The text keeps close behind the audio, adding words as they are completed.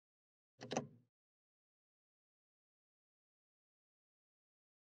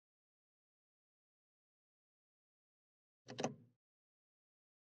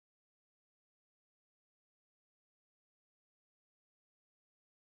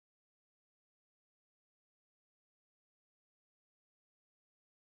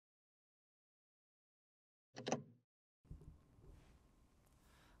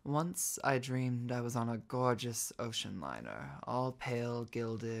Once I dreamed I was on a gorgeous ocean liner, all pale,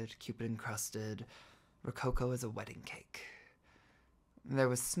 gilded, Cupid-encrusted, rococo as a wedding cake. There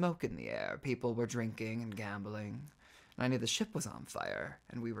was smoke in the air, people were drinking and gambling, and I knew the ship was on fire,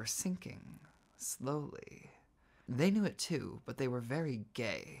 and we were sinking, slowly. They knew it too, but they were very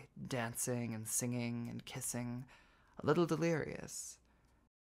gay, dancing and singing and kissing, a little delirious.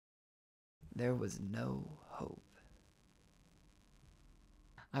 There was no hope.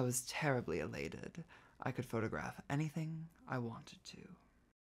 I was terribly elated. I could photograph anything I wanted to.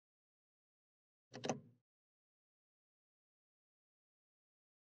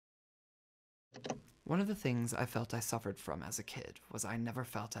 One of the things I felt I suffered from as a kid was I never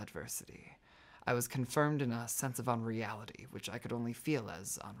felt adversity. I was confirmed in a sense of unreality, which I could only feel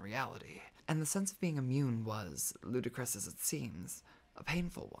as unreality. And the sense of being immune was, ludicrous as it seems, a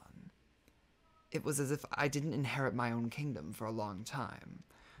painful one. It was as if I didn't inherit my own kingdom for a long time.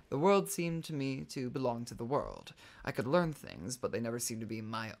 The world seemed to me to belong to the world. I could learn things, but they never seemed to be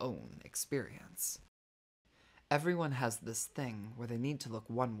my own experience. Everyone has this thing where they need to look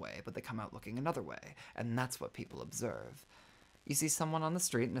one way, but they come out looking another way, and that's what people observe. You see someone on the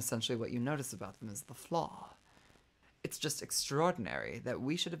street, and essentially what you notice about them is the flaw. It's just extraordinary that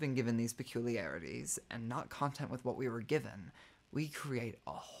we should have been given these peculiarities, and not content with what we were given. We create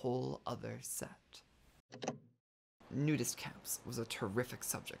a whole other set. Nudist camps was a terrific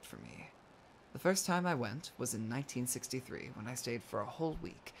subject for me. The first time I went was in 1963 when I stayed for a whole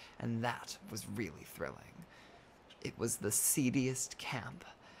week, and that was really thrilling. It was the seediest camp,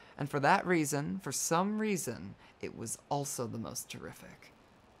 and for that reason, for some reason, it was also the most terrific.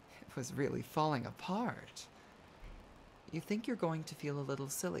 It was really falling apart. You think you're going to feel a little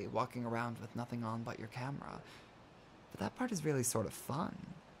silly walking around with nothing on but your camera, but that part is really sort of fun.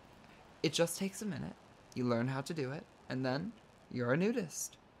 It just takes a minute. You learn how to do it, and then you're a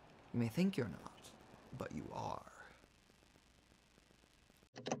nudist. You may think you're not, but you are.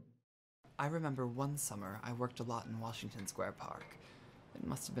 I remember one summer I worked a lot in Washington Square Park. It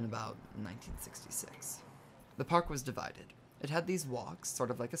must have been about 1966. The park was divided. It had these walks, sort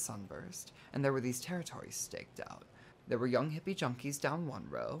of like a sunburst, and there were these territories staked out. There were young hippie junkies down one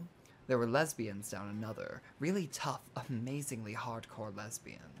row. There were lesbians down another, really tough, amazingly hardcore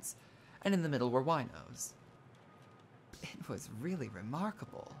lesbians. And in the middle were winos. It was really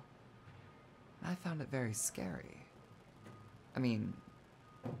remarkable. I found it very scary. I mean,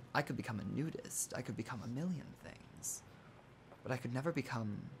 I could become a nudist, I could become a million things, but I could never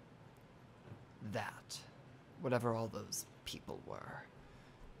become that, whatever all those people were.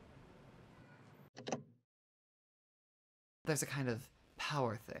 There's a kind of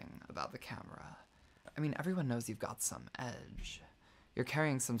power thing about the camera. I mean, everyone knows you've got some edge. You're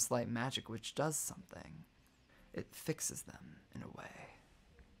carrying some slight magic which does something. It fixes them, in a way.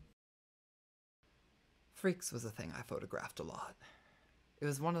 Freaks was a thing I photographed a lot. It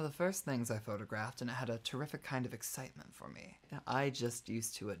was one of the first things I photographed, and it had a terrific kind of excitement for me. I just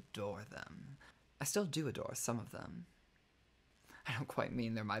used to adore them. I still do adore some of them. I don't quite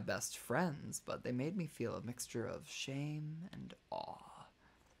mean they're my best friends, but they made me feel a mixture of shame and awe.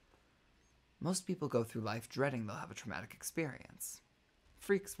 Most people go through life dreading they'll have a traumatic experience.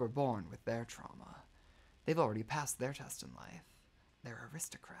 Freaks were born with their trauma. They've already passed their test in life. They're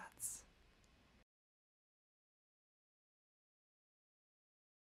aristocrats.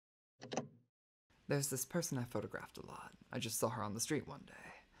 There's this person I photographed a lot. I just saw her on the street one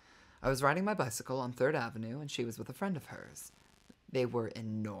day. I was riding my bicycle on 3rd Avenue, and she was with a friend of hers. They were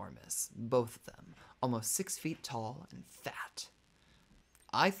enormous, both of them, almost 6 feet tall and fat.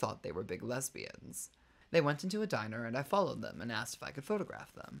 I thought they were big lesbians. They went into a diner, and I followed them and asked if I could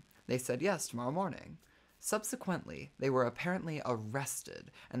photograph them. They said yes tomorrow morning. Subsequently, they were apparently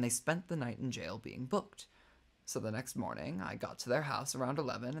arrested, and they spent the night in jail being booked. So the next morning, I got to their house around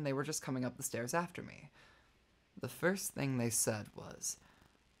 11, and they were just coming up the stairs after me. The first thing they said was,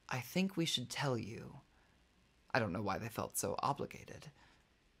 "I think we should tell you." I don't know why they felt so obligated.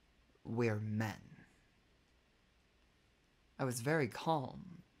 "We're men." I was very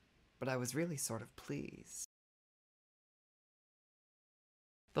calm, but I was really sort of pleased.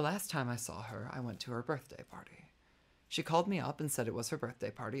 The last time I saw her, I went to her birthday party. She called me up and said it was her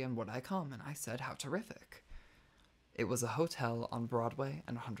birthday party and would I come, and I said how terrific. It was a hotel on Broadway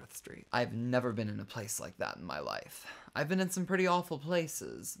and 100th Street. I've never been in a place like that in my life. I've been in some pretty awful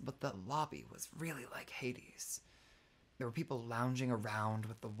places, but the lobby was really like Hades. There were people lounging around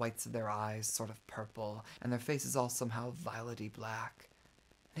with the whites of their eyes sort of purple, and their faces all somehow violety black.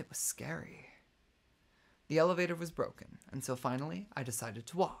 And it was scary. The elevator was broken, and so finally I decided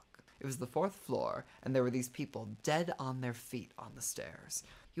to walk. It was the 4th floor, and there were these people dead on their feet on the stairs.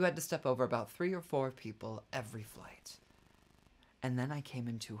 You had to step over about 3 or 4 people every flight. And then I came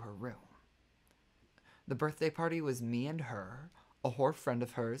into her room. The birthday party was me and her, a whore friend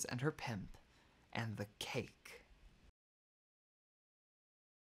of hers and her pimp, and the cake.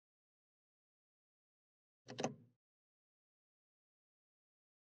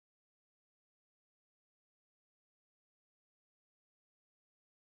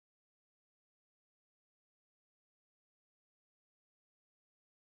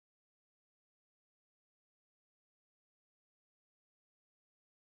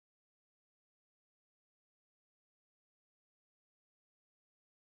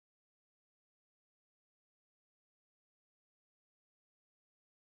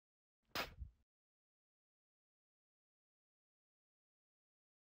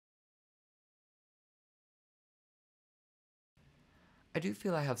 I do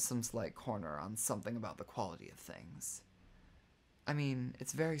feel I have some slight corner on something about the quality of things. I mean,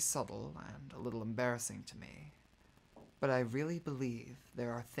 it's very subtle and a little embarrassing to me, but I really believe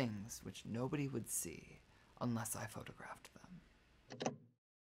there are things which nobody would see unless I photographed them.